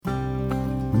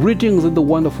Greetings in the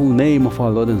wonderful name of our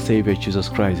Lord and Savior Jesus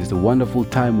Christ. It's a wonderful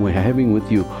time we're having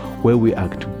with you where we are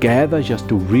together just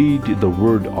to read the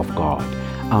Word of God.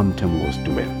 I'm Temos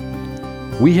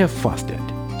Duel. We have fasted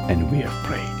and we have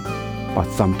prayed, but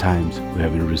sometimes we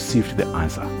haven't received the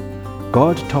answer.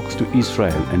 God talks to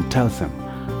Israel and tells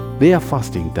them their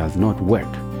fasting does not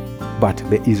work, but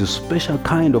there is a special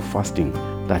kind of fasting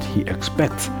that He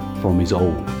expects from His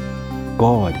own.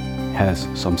 God has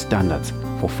some standards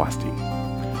for fasting.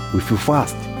 If you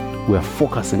fast, we are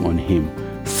focusing on Him,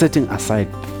 setting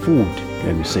aside food,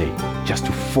 let me say, just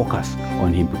to focus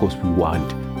on Him because we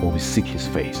want or we seek His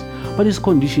face. But His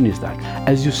condition is that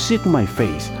as you seek my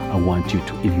face, I want you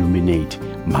to illuminate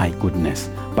my goodness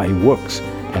by works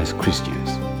as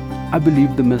Christians. I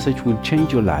believe the message will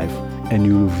change your life and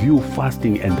you will view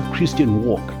fasting and the Christian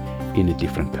walk in a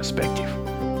different perspective.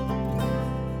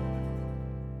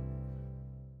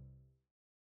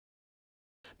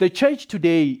 The church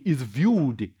today is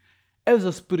viewed as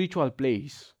a spiritual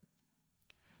place.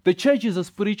 The church is a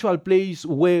spiritual place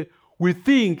where we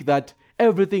think that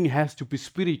everything has to be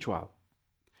spiritual.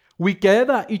 We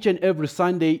gather each and every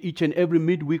Sunday, each and every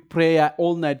midweek prayer,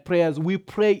 all-night prayers. We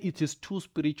pray it is too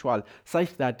spiritual,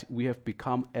 such that we have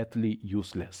become earthly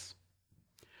useless.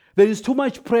 There is too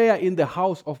much prayer in the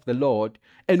house of the Lord,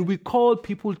 and we call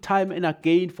people time and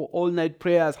again for all-night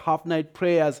prayers, half-night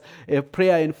prayers,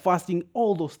 prayer and fasting,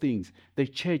 all those things. The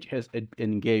church has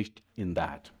engaged in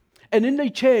that. And in the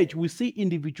church, we see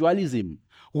individualism,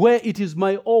 where it is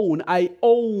my own. I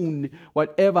own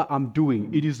whatever I'm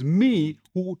doing. It is me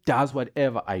who does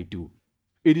whatever I do.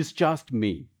 It is just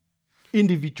me.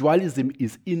 Individualism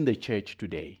is in the church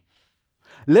today.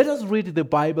 Let us read the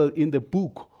Bible in the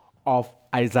book of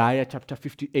Isaiah chapter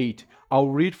 58. I'll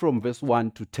read from verse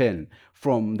 1 to 10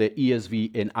 from the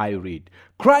ESV, and I read,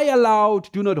 "Cry aloud,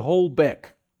 do not hold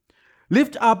back.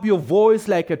 Lift up your voice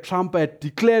like a trumpet,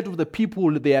 declare to the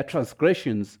people their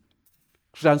transgression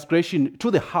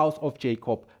to the house of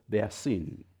Jacob their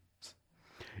sins.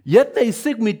 Yet they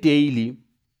seek me daily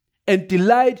and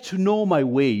delight to know my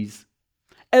ways,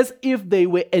 as if they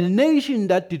were a nation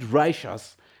that did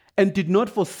righteous and did not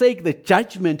forsake the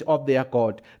judgment of their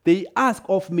God. They ask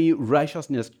of me righteous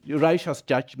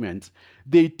judgments.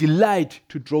 They delight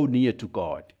to draw near to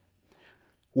God.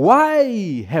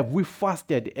 Why have we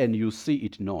fasted and you see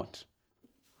it not?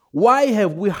 Why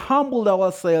have we humbled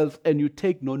ourselves and you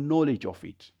take no knowledge of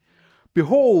it?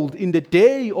 Behold, in the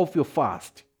day of your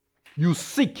fast, you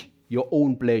seek your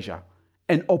own pleasure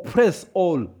and oppress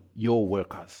all your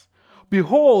workers.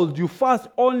 Behold, you fast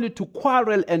only to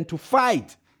quarrel and to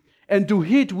fight, and to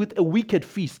hit with a wicked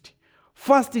fist.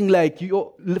 Fasting like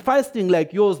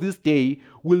yours this day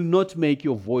will not make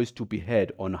your voice to be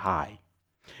heard on high.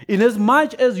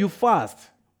 Inasmuch as you fast,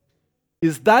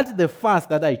 is that the fast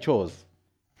that I chose?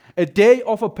 A day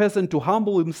of a person to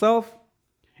humble himself?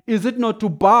 Is it not to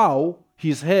bow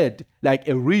his head like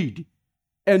a reed,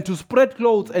 and to spread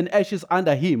clothes and ashes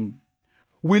under him?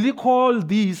 Will he call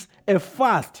this a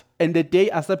fast and a day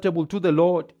acceptable to the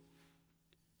Lord?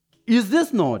 Is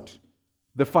this not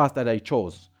the fast that I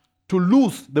chose? To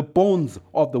loose the bonds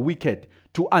of the wicked,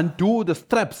 to undo the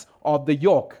straps of the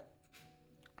yoke,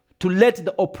 to let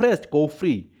the oppressed go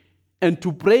free, and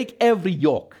to break every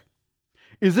yoke?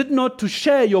 Is it not to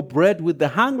share your bread with the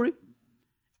hungry,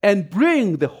 and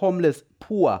bring the homeless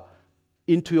poor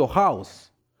into your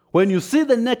house? When you see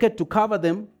the naked, to cover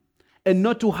them, and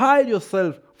not to hide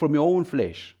yourself from your own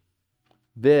flesh?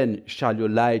 Then shall your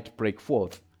light break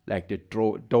forth like the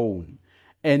dawn,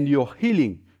 and your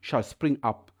healing shall spring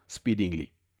up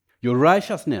speedily. Your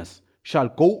righteousness shall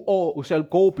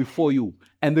go before you,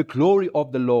 and the glory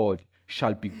of the Lord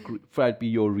shall be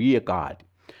your rear guard.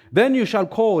 Then you shall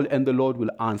call, and the Lord will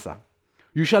answer.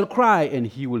 You shall cry, and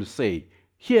He will say,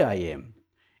 Here I am.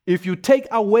 If you take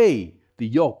away the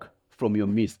yoke from your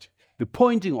midst, the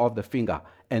pointing of the finger,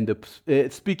 and the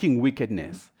speaking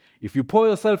wickedness, if you pour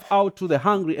yourself out to the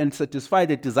hungry and satisfy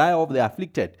the desire of the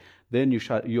afflicted, then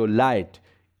shall your light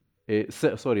rise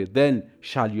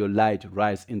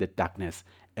in the darkness,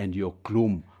 and your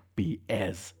gloom be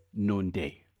as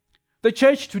noonday." The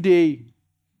church today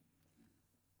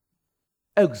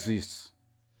exists.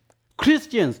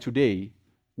 Christians today,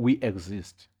 we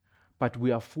exist, but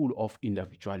we are full of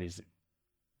individualism.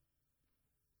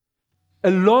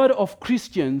 A lot of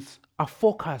Christians are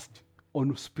focused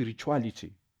on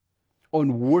spirituality,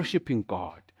 on worshiping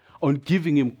God, on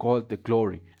giving Him God the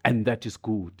glory, and that is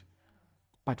good.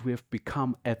 But we have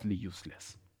become earthly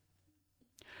useless.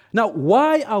 Now,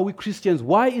 why are we Christians?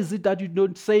 Why is it that you're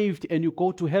not saved and you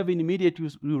go to heaven immediately?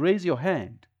 You raise your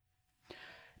hand.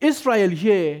 Israel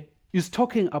here is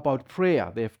talking about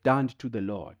prayer they've done to the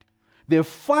Lord. They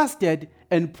fasted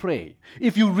and prayed.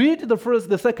 If you read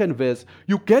the second verse,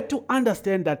 you get to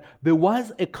understand that there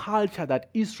was a culture that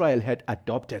Israel had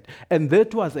adopted, and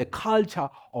that was a culture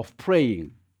of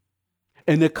praying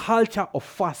and a culture of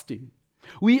fasting.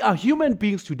 We are human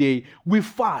beings today. We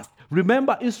fast.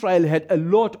 Remember, Israel had a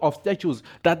lot of statutory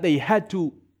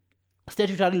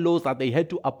laws that they had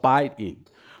to abide in.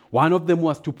 One of them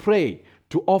was to pray,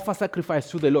 to offer sacrifice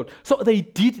to the Lord. So they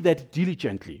did that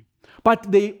diligently.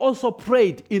 But they also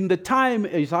prayed in the time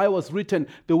Isaiah was written.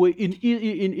 They were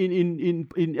in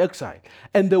exile.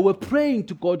 And they were praying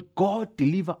to God, God,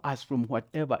 deliver us from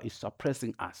whatever is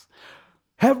suppressing us.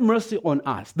 Have mercy on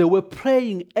us. They were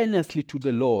praying earnestly to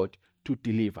the Lord to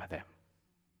deliver them.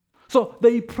 So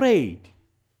they prayed.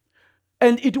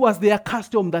 And it was their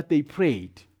custom that they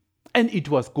prayed. And it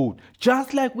was good.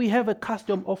 Just like we have a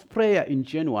custom of prayer in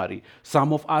January.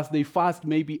 Some of us, they fast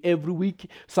maybe every week.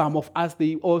 Some of us,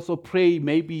 they also pray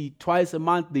maybe twice a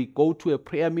month. They go to a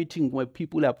prayer meeting where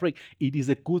people are praying. It is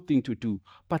a good thing to do.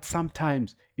 But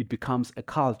sometimes it becomes a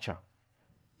culture.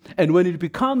 And when it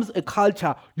becomes a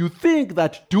culture, you think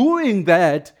that doing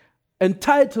that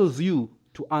entitles you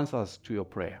to answers to your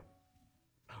prayer.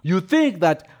 You think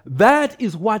that that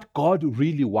is what God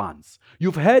really wants.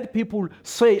 You've heard people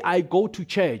say, I go to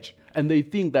church, and they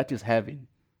think that is heaven.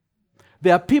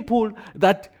 There are people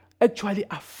that actually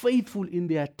are faithful in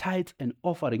their tithes and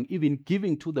offering, even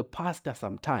giving to the pastor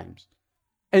sometimes,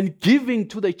 and giving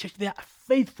to the church. They are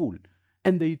faithful,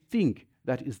 and they think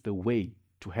that is the way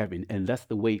to heaven, and that's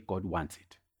the way God wants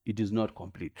it. It is not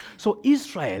complete. So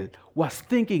Israel was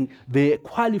thinking they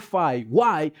qualify.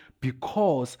 Why?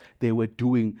 Because they were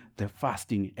doing the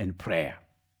fasting and prayer.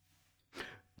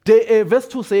 Verse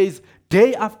 2 says,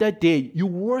 day after day you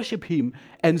worship him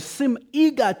and seem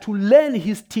eager to learn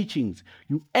his teachings.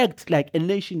 You act like a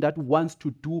nation that wants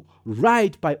to do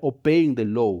right by obeying the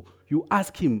law. You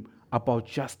ask him about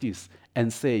justice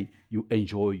and say you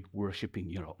enjoy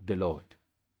worshiping the Lord.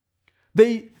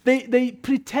 They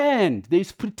pretend,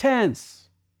 there's pretense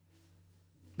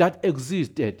that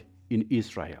existed in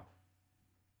Israel.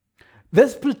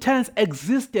 This pretense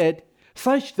existed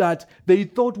such that they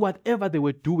thought whatever they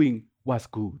were doing was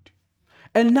good.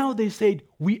 And now they said,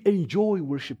 we enjoy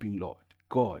worshiping Lord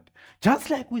God. Just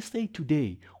like we say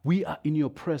today, we are in your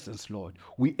presence, Lord.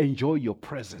 We enjoy your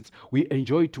presence. We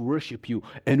enjoy to worship you,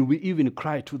 and we even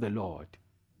cry to the Lord.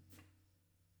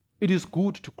 It is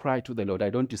good to cry to the Lord.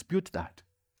 I don't dispute that.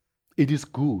 It is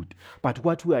good. But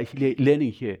what we are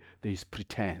learning here, there is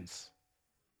pretense.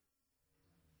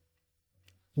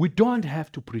 We don't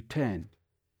have to pretend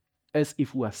as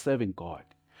if we are serving God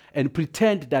and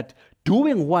pretend that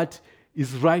doing what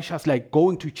is righteous, like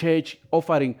going to church,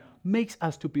 offering, makes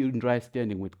us to be in right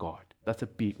standing with God. That's a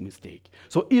big mistake.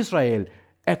 So Israel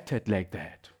acted like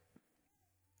that.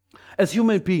 As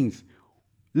human beings,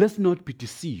 let's not be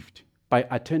deceived by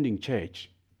attending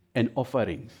church and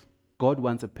offerings. God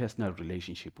wants a personal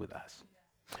relationship with us.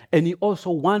 And he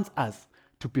also wants us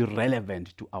to be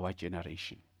relevant to our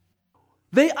generation.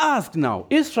 They asked now,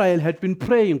 Israel had been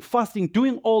praying, fasting,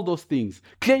 doing all those things,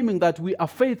 claiming that we are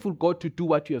faithful, God, to do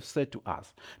what you have said to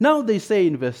us. Now they say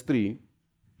in verse 3,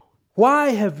 why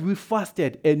have we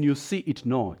fasted and you see it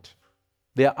not?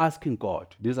 They are asking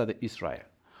God, these are the Israel.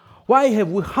 Why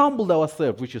have we humbled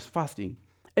ourselves, which is fasting,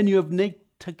 and you have not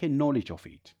taken knowledge of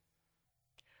it?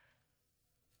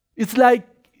 It's like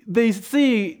they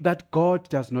see that God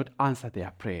does not answer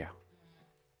their prayer.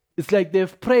 It's like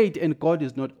they've prayed and God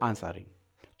is not answering.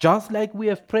 Just like we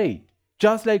have prayed,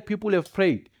 just like people have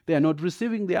prayed, they are not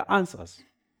receiving their answers.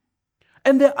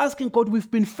 And they're asking God,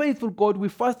 we've been faithful, God, we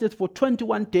fasted for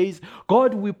 21 days.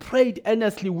 God, we prayed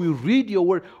earnestly, we read your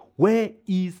word. Where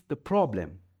is the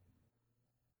problem?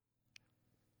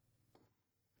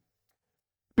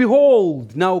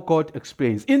 Behold, now God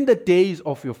explains, in the days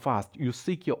of your fast, you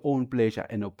seek your own pleasure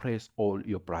and oppress all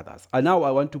your brothers. And now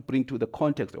I want to bring to the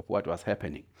context of what was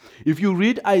happening. If you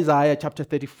read Isaiah chapter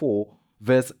 34,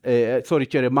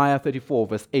 Jeremiah 34,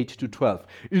 verse 8 to 12,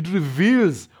 it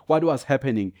reveals what was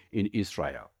happening in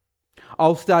Israel.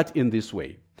 I'll start in this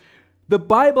way. The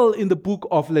Bible in the book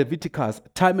of Leviticus,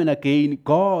 time and again,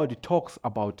 God talks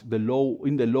about the law,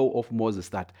 in the law of Moses,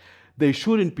 that there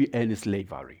shouldn't be any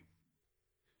slavery.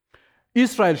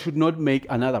 Israel should not make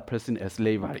another person a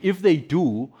slave. If they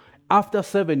do, after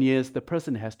 7 years, the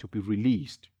person has to be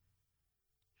released.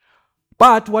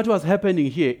 But what was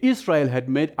happening here, Israel had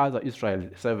made other Israel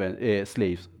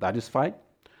slaves. That is fine.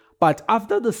 But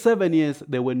after the 7 years,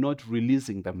 they were not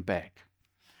releasing them back.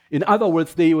 In other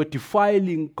words, they were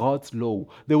defiling God's law.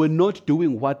 They were not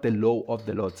doing what the law of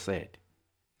the Lord said.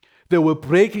 They were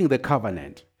breaking the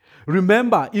covenant.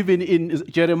 Remember, even in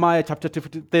Jeremiah chapter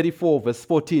 34, verse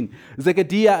 14,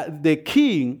 Zedekiah, the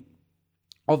king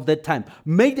of that time,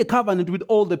 made a covenant with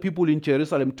all the people in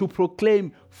Jerusalem to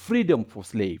proclaim freedom for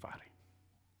slavery,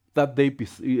 that they be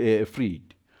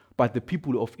freed. But the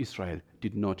people of Israel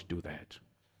did not do that.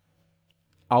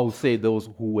 I will say those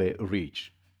who were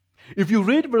rich. If you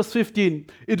read verse 15,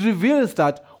 it reveals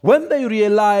that when they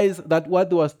realized that what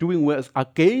they was doing was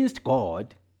against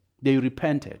God, they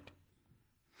repented.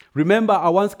 Remember, I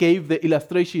once gave the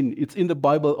illustration, it's in the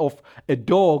Bible, of a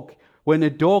dog. When a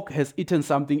dog has eaten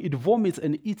something, it vomits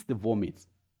and eats the vomits.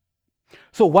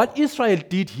 So what Israel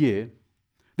did here,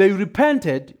 they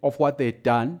repented of what they had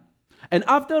done. And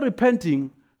after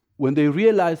repenting, when they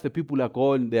realized the people are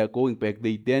gone, they are going back,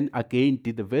 they then again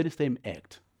did the very same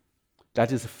act.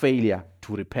 That is failure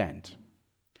to repent.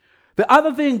 The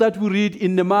other thing that we read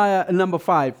in Nehemiah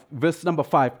verse number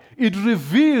 5, it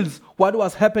reveals what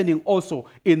was happening also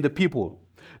in the people.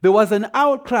 There was an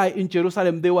outcry in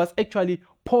Jerusalem. There was actually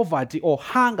poverty or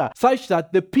hunger, such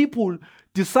that the people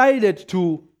decided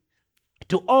to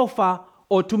offer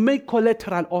or to make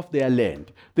collateral of their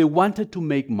land. They wanted to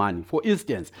make money. For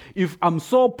instance, if I'm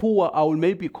so poor, I will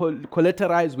maybe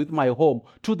collateralize with my home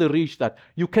to the rich that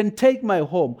you can take my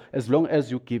home as long as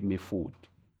you give me food.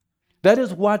 That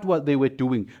is what they were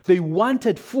doing. They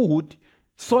wanted food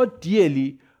so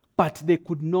dearly, but they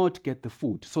could not get the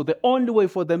food. So the only way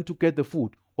for them to get the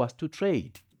food was to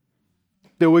trade.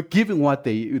 They were giving what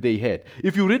they had.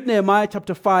 If you read Nehemiah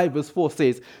chapter 5, verse 4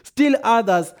 says, still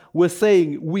others were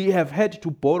saying, we have had to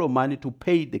borrow money to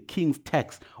pay the king's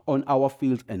tax on our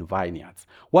fields and vineyards.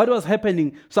 What was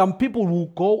happening? Some people will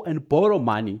go and borrow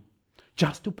money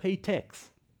just to pay tax.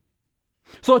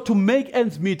 So to make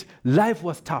ends meet, life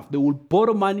was tough. They would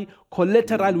borrow money,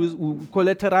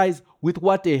 collateralize with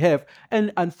what they have,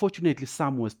 and unfortunately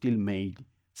some were still made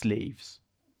slaves.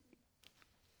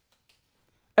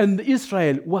 And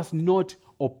Israel was not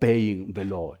obeying the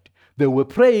Lord. They were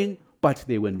praying, but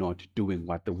they were not doing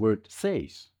what the word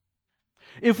says.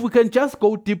 If we can just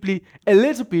go deeply a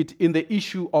little bit in the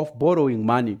issue of borrowing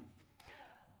money,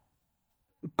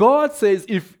 God says,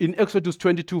 if in Exodus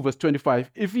 22, verse 25,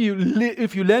 if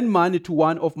you lend money to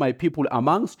one of my people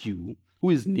amongst you who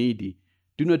is needy,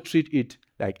 do not treat it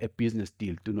like a business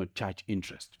deal. Do not charge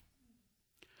interest.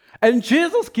 And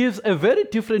Jesus gives a very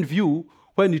different view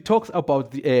when he talks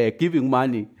about giving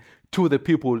money to the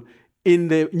people in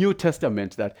the New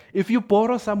Testament, that if you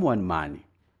borrow someone money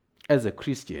as a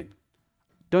Christian,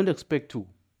 don't expect to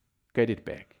get it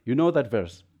back. You know that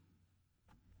verse?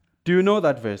 Do you know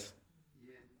that verse?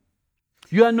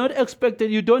 You are not expected,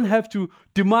 you don't have to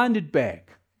demand it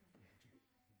back.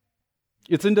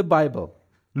 It's in the Bible.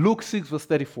 Luke 6, verse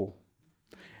 34.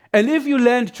 And if you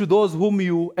lend to those whom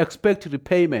you expect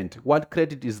repayment, what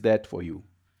credit is that for you?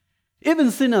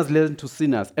 Even sinners lend to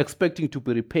sinners, expecting to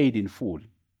be repaid in full.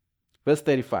 Verse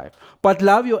 35. But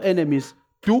love your enemies,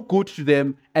 do good to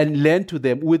them, and lend to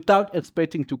them without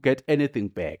expecting to get anything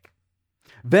back.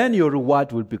 Then your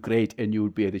reward will be great, and you will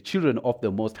be the children of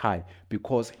the Most High,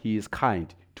 because He is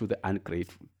kind to the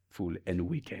ungrateful and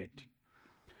wicked.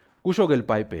 Kusho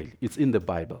Bible, it's in the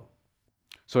Bible.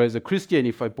 So as a Christian,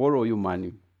 if I borrow you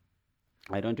money,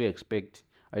 I don't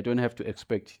have to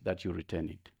expect that you return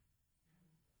it.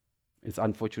 It's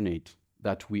unfortunate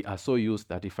that we are so used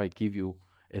that if I give you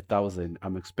 1,000,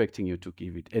 I'm expecting you to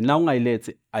give it. And now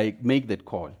I make that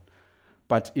call.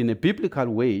 But in a biblical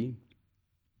way,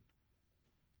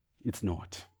 it's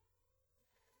not.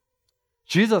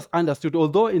 Jesus understood,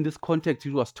 although in this context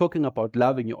he was talking about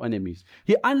loving your enemies,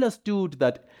 he understood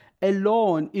that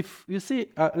alone, if you see,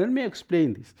 let me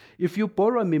explain this. If you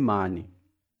borrow me money,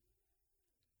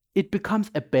 it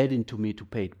becomes a burden to me to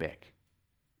pay it back.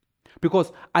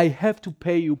 Because I have to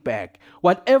pay you back.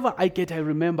 Whatever I get, I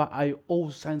remember I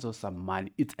owe signs of some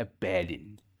money. It's a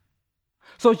burden.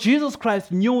 So Jesus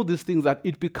Christ knew these things, that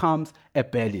it becomes a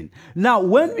burden. Now,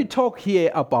 when we talk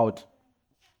here about,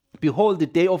 behold, the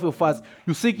day of your fast,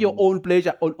 you seek your own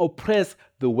pleasure and oppress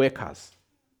the workers.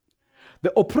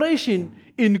 The oppression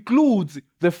includes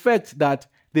the fact that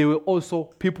there were also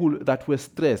people that were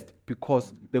stressed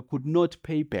because they could not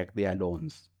pay back their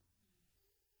loans.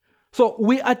 So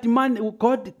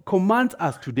God commands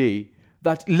us today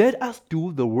that let us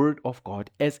do the word of God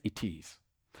as it is.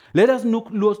 Let us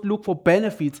look for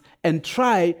benefits and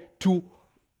try to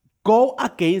go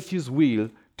against His will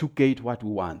to get what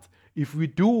we want. If we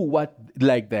do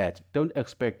like that, don't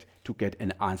expect to get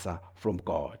an answer from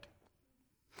God.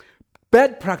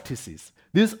 Bad practices,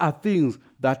 these are things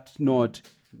that not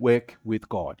work with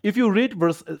God. If you read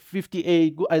verse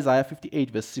 58, Isaiah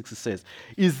 58, verse 6, it says,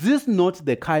 "Is this not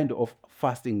the kind of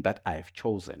fasting that I have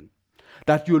chosen?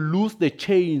 That you loose the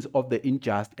chains of the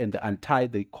unjust and untie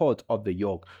the cords of the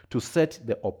yoke, to set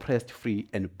the oppressed free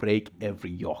and break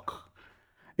every yoke."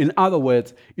 In other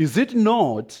words, is it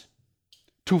not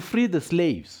to free the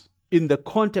slaves in the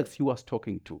context he was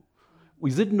talking to?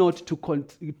 Is it not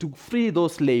to free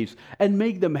those slaves and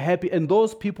make them happy? And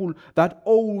those people that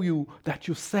owe you, that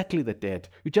you settle the debt.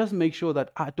 You just make sure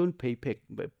that I don't pay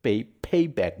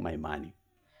back my money.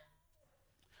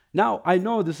 Now, I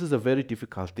know this is a very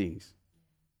difficult thing.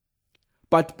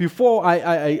 But before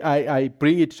I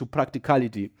bring it to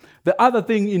practicality, the other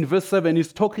thing in verse 7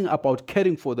 is talking about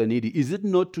caring for the needy. Is it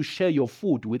not to share your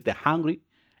food with the hungry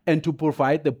and to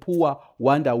provide the poor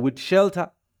wanderer with shelter?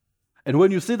 And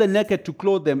when you see the naked, to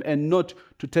clothe them and not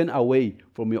to turn away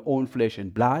from your own flesh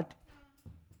and blood?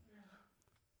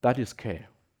 That is care.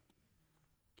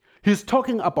 He's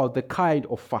talking about the kind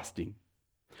of fasting.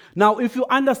 Now, if you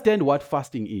understand what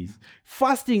fasting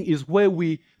is where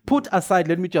we put aside,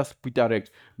 let me just be direct,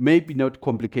 maybe not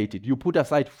complicated. You put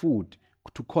aside food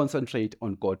to concentrate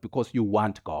on God because you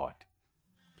want God.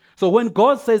 So when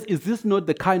God says, is this not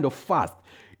the kind of fast?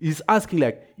 He's asking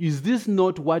like, is this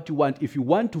not what you want? If you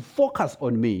want to focus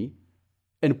on me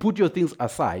and put your things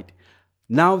aside,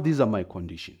 now these are my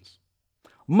conditions.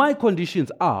 My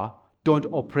conditions are, don't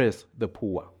oppress the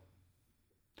poor.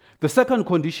 The second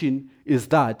condition is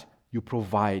that you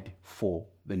provide for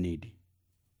the needy.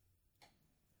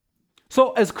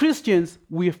 So as Christians,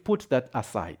 we have put that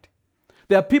aside.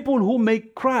 There are people who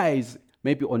make cries,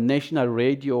 maybe on national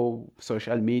radio,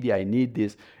 social media, I need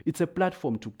this. It's a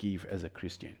platform to give as a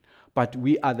Christian. But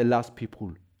we are the last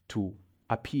people to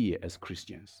appear as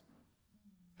Christians.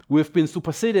 We've been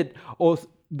superseded, or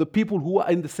the people who are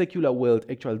in the secular world,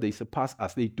 actually, they surpass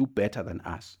us. They do better than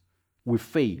us. We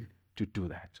fail to do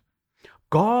that.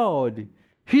 God,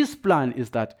 his plan is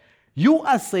that you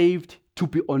are saved to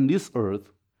be on this earth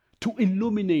to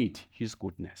illuminate his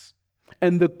goodness.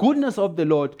 And the goodness of the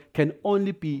Lord can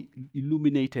only be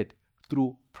illuminated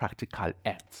through practical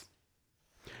acts.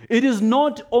 It is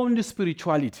not only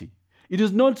spirituality. It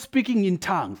is not speaking in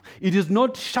tongues. It is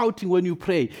not shouting when you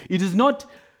pray. It is not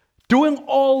doing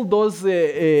all those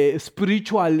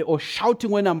spiritual or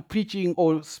shouting when I'm preaching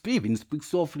or speak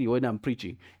softly when I'm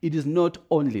preaching. It is not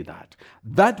only that.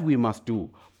 That we must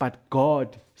do. But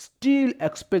God still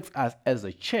expects us as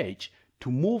a church to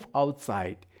move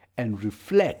outside and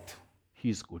reflect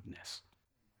his goodness.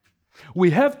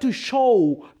 We have to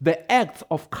show the acts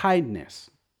of kindness.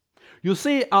 You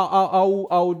see,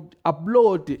 I'll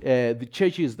upload the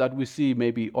churches that we see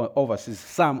maybe overseas,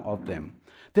 some of them.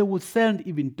 They would send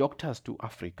even doctors to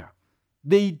Africa.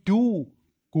 They do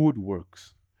good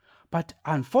works. But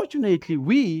unfortunately,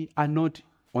 we are not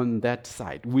on that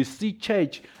side. We see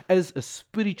church as a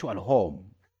spiritual home.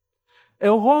 A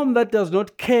home that does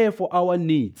not care for our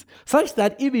needs, such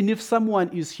that even if someone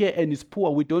is here and is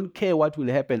poor, we don't care what will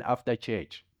happen after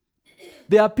church.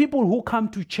 There are people who come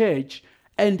to church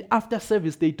and after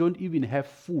service, they don't even have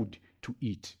food to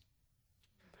eat.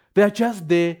 They are just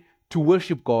there to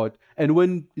worship God, and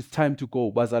when it's time to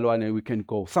go, bazalwane, we can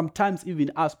go. Sometimes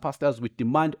even us pastors, we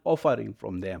demand offering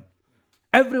from them.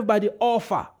 Everybody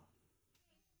offer.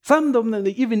 Some of them,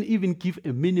 they even give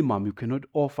a minimum you cannot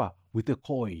offer with a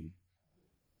coin.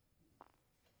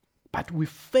 But we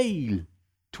fail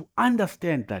to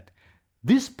understand that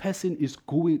this person is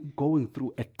going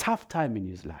through a tough time in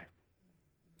his life.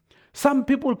 Some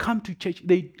people come to church,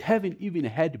 they haven't even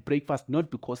had breakfast, not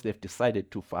because they've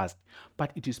decided to fast,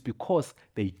 but it is because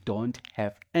they don't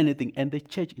have anything and the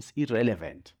church is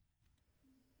irrelevant.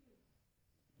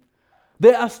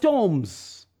 There are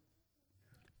storms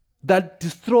that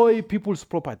destroy people's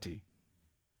property.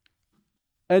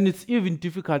 And it's even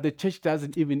difficult. The church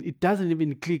doesn't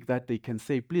even click that they can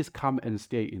say, please come and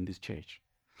stay in this church.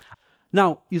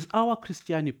 Now, is our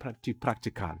Christianity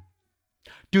practical?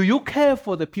 Do you care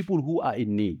for the people who are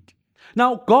in need?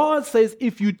 Now, God says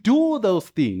if you do those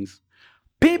things,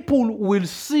 people will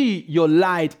see your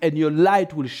light and your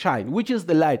light will shine. Which is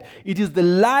the light? It is the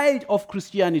light of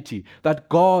Christianity, that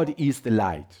God is the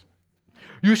light.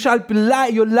 You shall be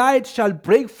light, your light shall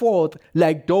break forth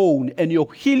like dawn, and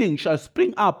your healing shall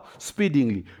spring up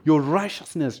speedily. Your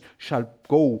righteousness shall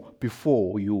go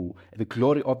before you. The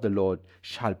glory of the Lord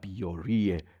shall be your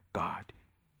rear guard.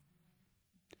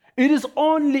 It is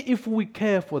only if we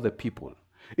care for the people.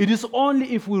 It is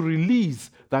only if we release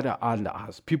that are under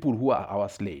us, people who are our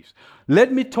slaves.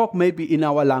 Let me talk maybe in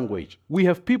our language. We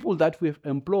have people that we have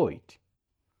employed.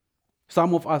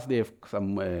 Some of us, they have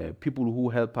some people who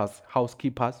help us,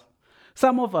 housekeepers.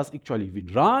 Some of us actually even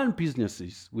run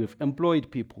businesses. We've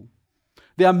employed people.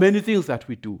 There are many things that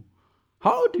we do.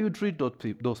 How do you treat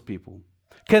those people?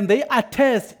 Can they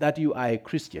attest that you are a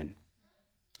Christian?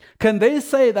 Can they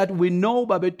say that we know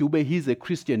Babe Dube, he's a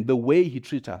Christian, the way he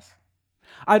treats us?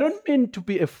 I don't mean to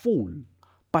be a fool,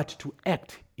 but to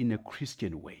act in a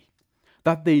Christian way.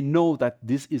 That they know that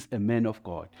this is a man of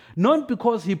God. Not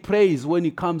because he prays when he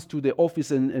comes to the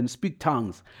office and speak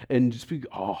tongues and speak,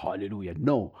 oh, hallelujah.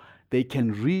 No, they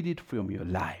can read it from your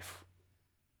life.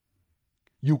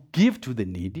 You give to the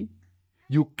needy.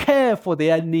 You care for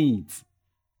their needs.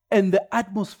 And the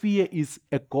atmosphere is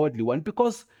a godly one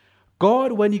because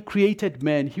God, when he created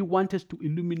man, he wanted to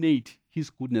illuminate his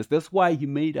goodness. That's why he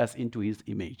made us into his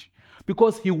image.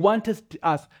 Because he wanted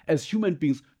us as human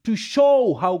beings to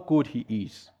show how good he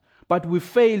is. But we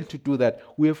failed to do that.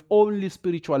 We have only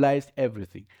spiritualized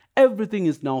everything. Everything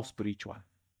is now spiritual.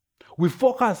 We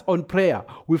focus on prayer.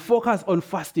 We focus on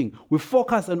fasting. We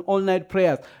focus on all-night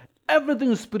prayers.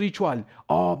 Everything is spiritual.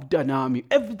 Oh, dynamic.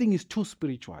 Everything is too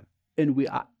spiritual. And we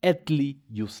are earthly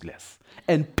useless.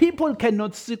 And people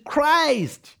cannot see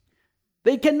Christ.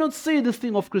 They cannot see this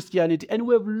thing of Christianity. And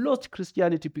we have lost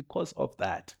Christianity because of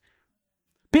that.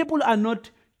 People are not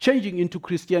changing into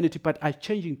Christianity, but are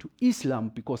changing to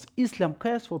Islam because Islam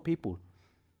cares for people.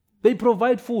 They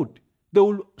provide food. They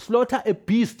will slaughter a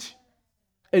beast,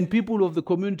 and people of the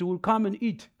community will come and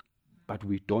eat. But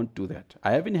we don't do that.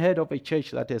 I haven't heard of a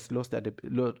church that has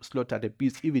slaughtered a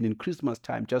beast, even in Christmas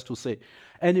time, just to say,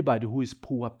 anybody who is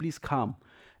poor, please come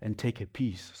and take a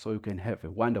piece so you can have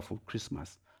a wonderful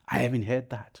Christmas. I haven't heard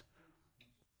that.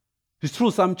 It's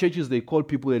true, some churches, they call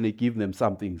people and they give them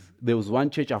some things. There was one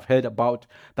church I've heard about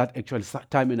that actually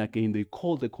time and again, they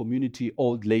call the community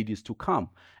old ladies to come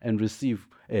and receive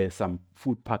some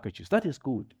food packages. That is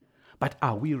good. But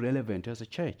are we relevant as a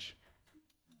church?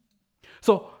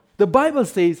 So the Bible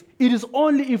says it is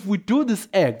only if we do these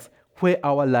acts where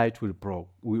our light will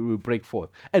break forth.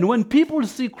 And when people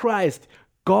see Christ,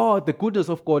 God, the goodness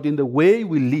of God in the way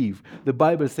we live, the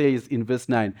Bible says in verse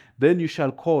 9, then you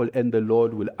shall call and the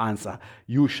Lord will answer.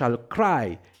 You shall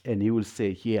cry and he will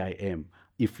say, here I am.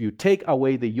 If you take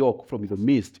away the yoke from your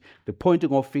midst, the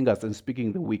pointing of fingers and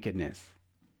speaking the wickedness.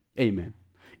 Amen.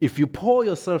 If you pour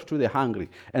yourself to the hungry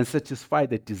and satisfy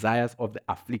the desires of the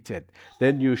afflicted,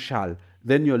 then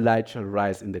your light shall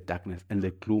rise in the darkness and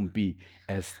the gloom be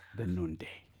as the noonday.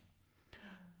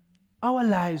 Our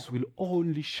lives will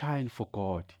only shine for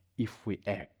God if we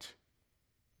act.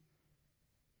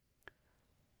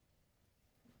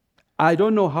 I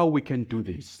don't know how we can do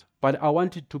this, but I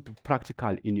want it to be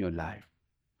practical in your life.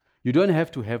 You don't have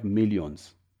to have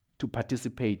millions to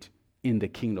participate in the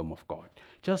kingdom of God.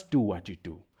 Just do what you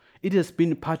do. It has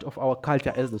been part of our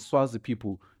culture as the Swazi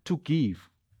people to give.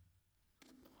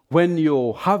 When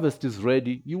your harvest is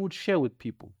ready, you would share with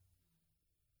people.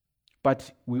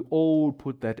 But we all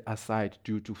put that aside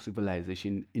due to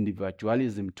civilization.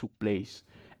 Individualism took place,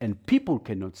 and people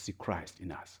cannot see Christ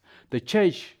in us. The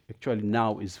church actually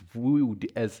now is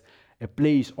viewed as a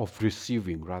place of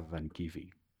receiving rather than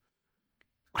giving.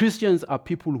 Christians are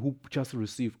people who just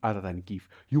receive other than give.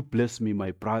 You bless me,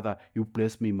 my brother. You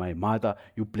bless me, my mother.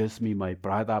 You bless me, my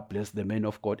brother. Bless the man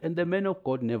of God. And the man of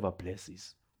God never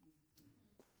blesses.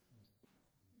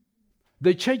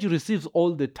 The church receives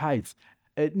all the tithes.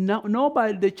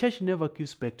 Nobody, the church never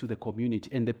gives back to the community,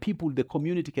 and the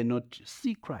community cannot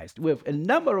see Christ. We have a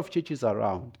number of churches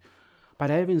around,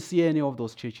 but I haven't seen any of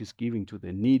those churches giving to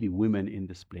the needy women in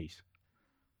this place.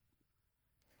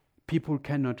 People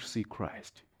cannot see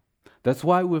Christ. That's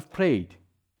why we've prayed,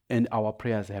 and our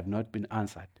prayers have not been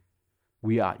answered.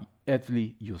 We are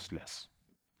earthly useless.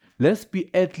 Let's be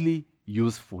earthly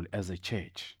useful as a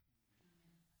church.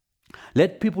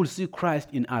 Let people see Christ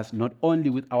in us, not only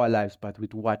with our lives, but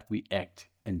with what we act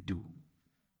and do.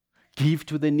 Give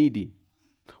to the needy.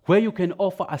 Where you can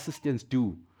offer assistance,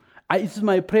 do. It's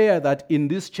my prayer that in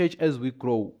this church, as we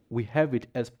grow, we have it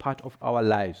as part of our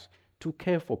lives to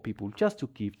care for people, just to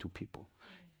give to people.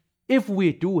 If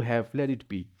we do have, let it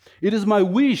be. It is my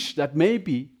wish that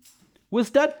maybe we'll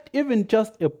start even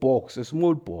just a box, a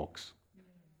small box,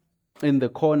 in the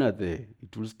corner there.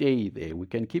 It will stay there. We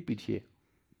can keep it here.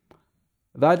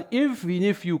 That even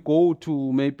if you go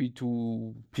to maybe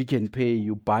to Pick and Pay,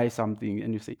 you buy something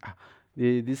and you say,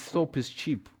 this soap is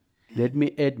cheap. Let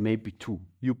me add maybe 2.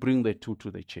 You bring the 2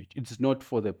 to the church. It's not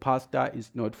for the pastor,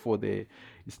 it's not for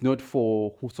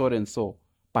who so and so,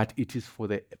 but it is for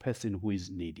the person who is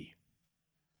needy.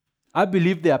 I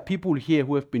believe there are people here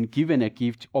who have been given a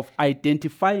gift of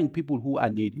identifying people who are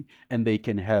needy and they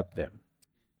can help them.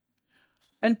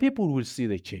 And people will see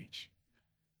the church.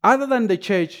 Other than the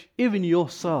church, even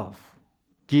yourself,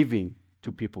 giving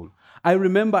to people. I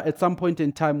remember at some point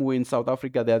in time we're in South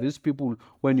Africa, there are these people,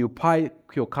 when you park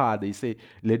your car, they say,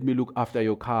 let me look after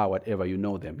your car, whatever, you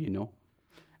know them,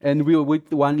 And we were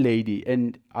with one lady,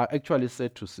 and I actually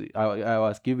said I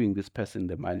was giving this person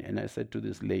the money, and I said to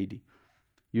this lady,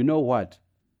 you know what?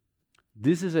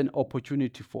 This is an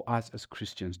opportunity for us as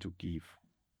Christians to give.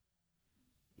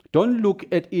 Don't look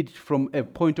at it from a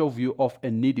point of view of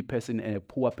a needy person and a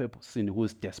poor person who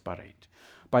is desperate.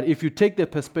 But if you take the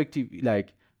perspective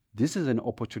like, this is an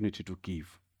opportunity to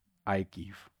give, I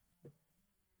give.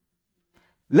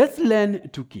 Let's learn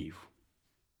to give.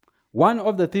 One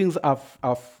of the things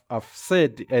I've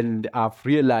said and I've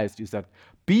realized is that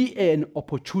be an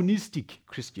opportunistic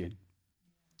Christian.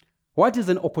 What is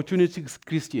an opportunistic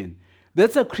Christian?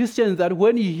 That's a Christian that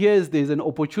when he hears there's an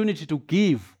opportunity to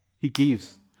give, he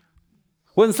gives.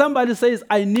 When somebody says,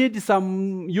 I need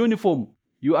some uniform,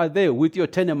 you are there with your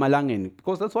 10 malangen,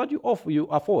 because that's what you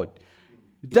afford.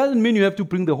 It doesn't mean you have to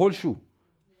bring the whole shoe.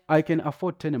 I can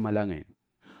afford 10 malangen.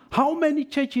 How many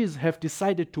churches have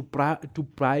decided to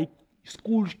buy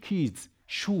school kids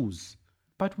shoes?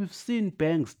 But we've seen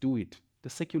banks do it. The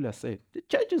secular said, the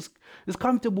church is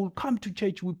comfortable, come to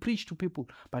church, we preach to people,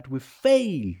 but we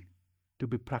fail to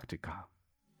be practical.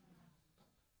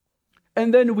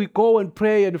 And then we go and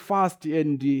pray and fast,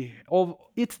 and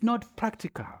it's not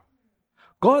practical.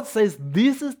 God says,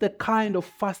 this is the kind of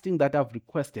fasting that I've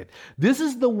requested. This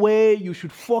is the way you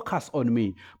should focus on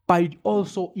me, by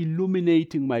also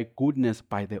illuminating my goodness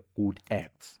by the good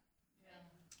acts. Yeah.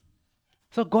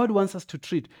 So God wants us to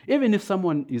treat, even if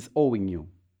someone is owing you,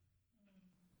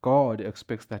 God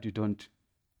expects that you don't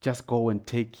just go and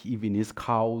take even his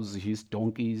cows, his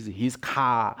donkeys, his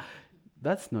car.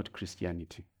 That's not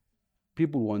Christianity.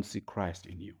 People won't see Christ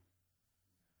in you.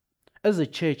 As a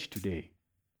church today,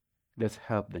 let's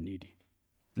help the needy.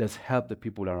 Let's help the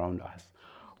people around us.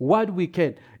 What we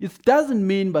can. It doesn't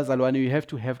mean, Bazalwane, you have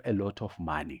to have a lot of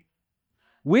money.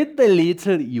 With the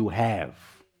little you have.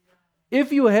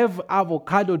 If you have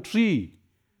avocado tree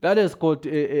that has got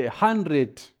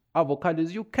 100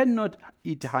 avocados, you cannot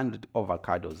eat 100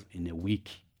 avocados in a week.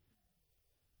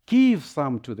 Give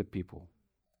some to the people.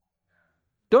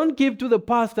 Don't give to the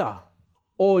pastor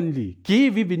only.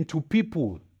 Give even to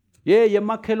people.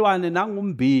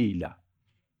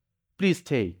 Please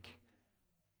take.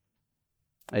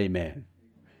 Amen.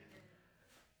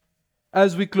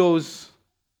 As we close,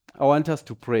 I want us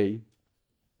to pray.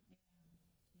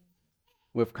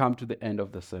 We've come to the end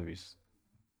of the service.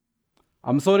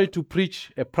 I'm sorry to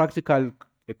preach a practical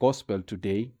gospel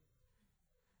today,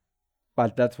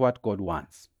 but that's what God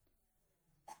wants.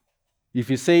 If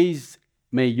he says,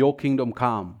 may your kingdom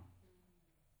come,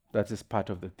 that is part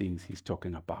of the things he's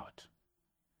talking about.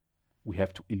 We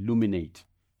have to illuminate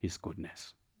his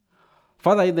goodness.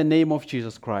 Father, in the name of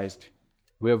Jesus Christ,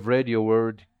 we have read your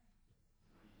word.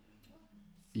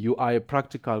 You are a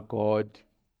practical God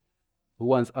who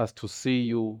wants us to see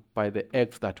you by the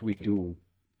acts that we do.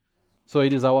 So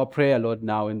it is our prayer, Lord,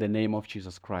 now in the name of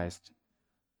Jesus Christ,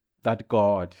 that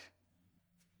God,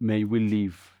 may we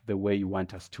live the way you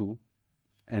want us to,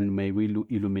 and may we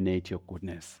illuminate your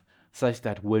goodness, such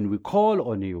that when we call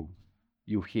on you,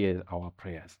 you hear our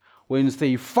prayers. When you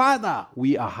say, Father,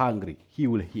 we are hungry, he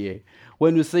will hear.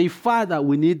 When you say, Father,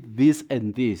 we need this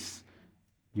and this,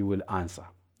 you will answer.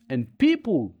 And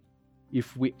people,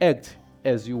 if we act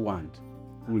as you want,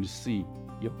 will see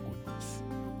your goodness.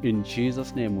 In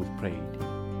Jesus' name we've prayed.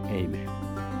 Amen.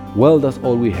 Well, that's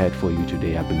all we had for you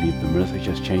today. I believe the message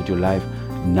has changed your life.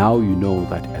 Now you know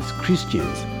that as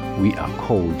Christians, we are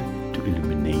called to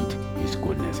illuminate his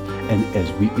goodness. And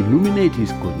as we illuminate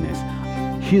his goodness,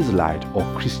 his light or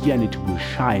Christianity will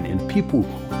shine and people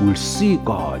will see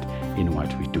God in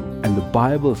what we do. And the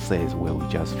Bible says, where we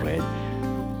just read,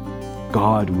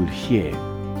 God will hear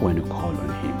when we call on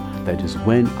him. That is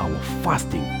when our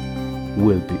fasting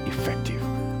will be effective.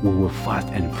 We will fast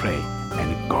and pray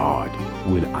and God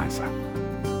will answer.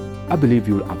 I believe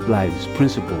you will apply these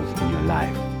principles in your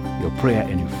life. Your prayer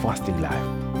and your fasting life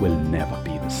will never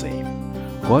be the same.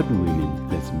 God willing,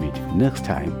 let's meet next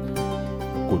time.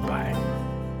 Goodbye.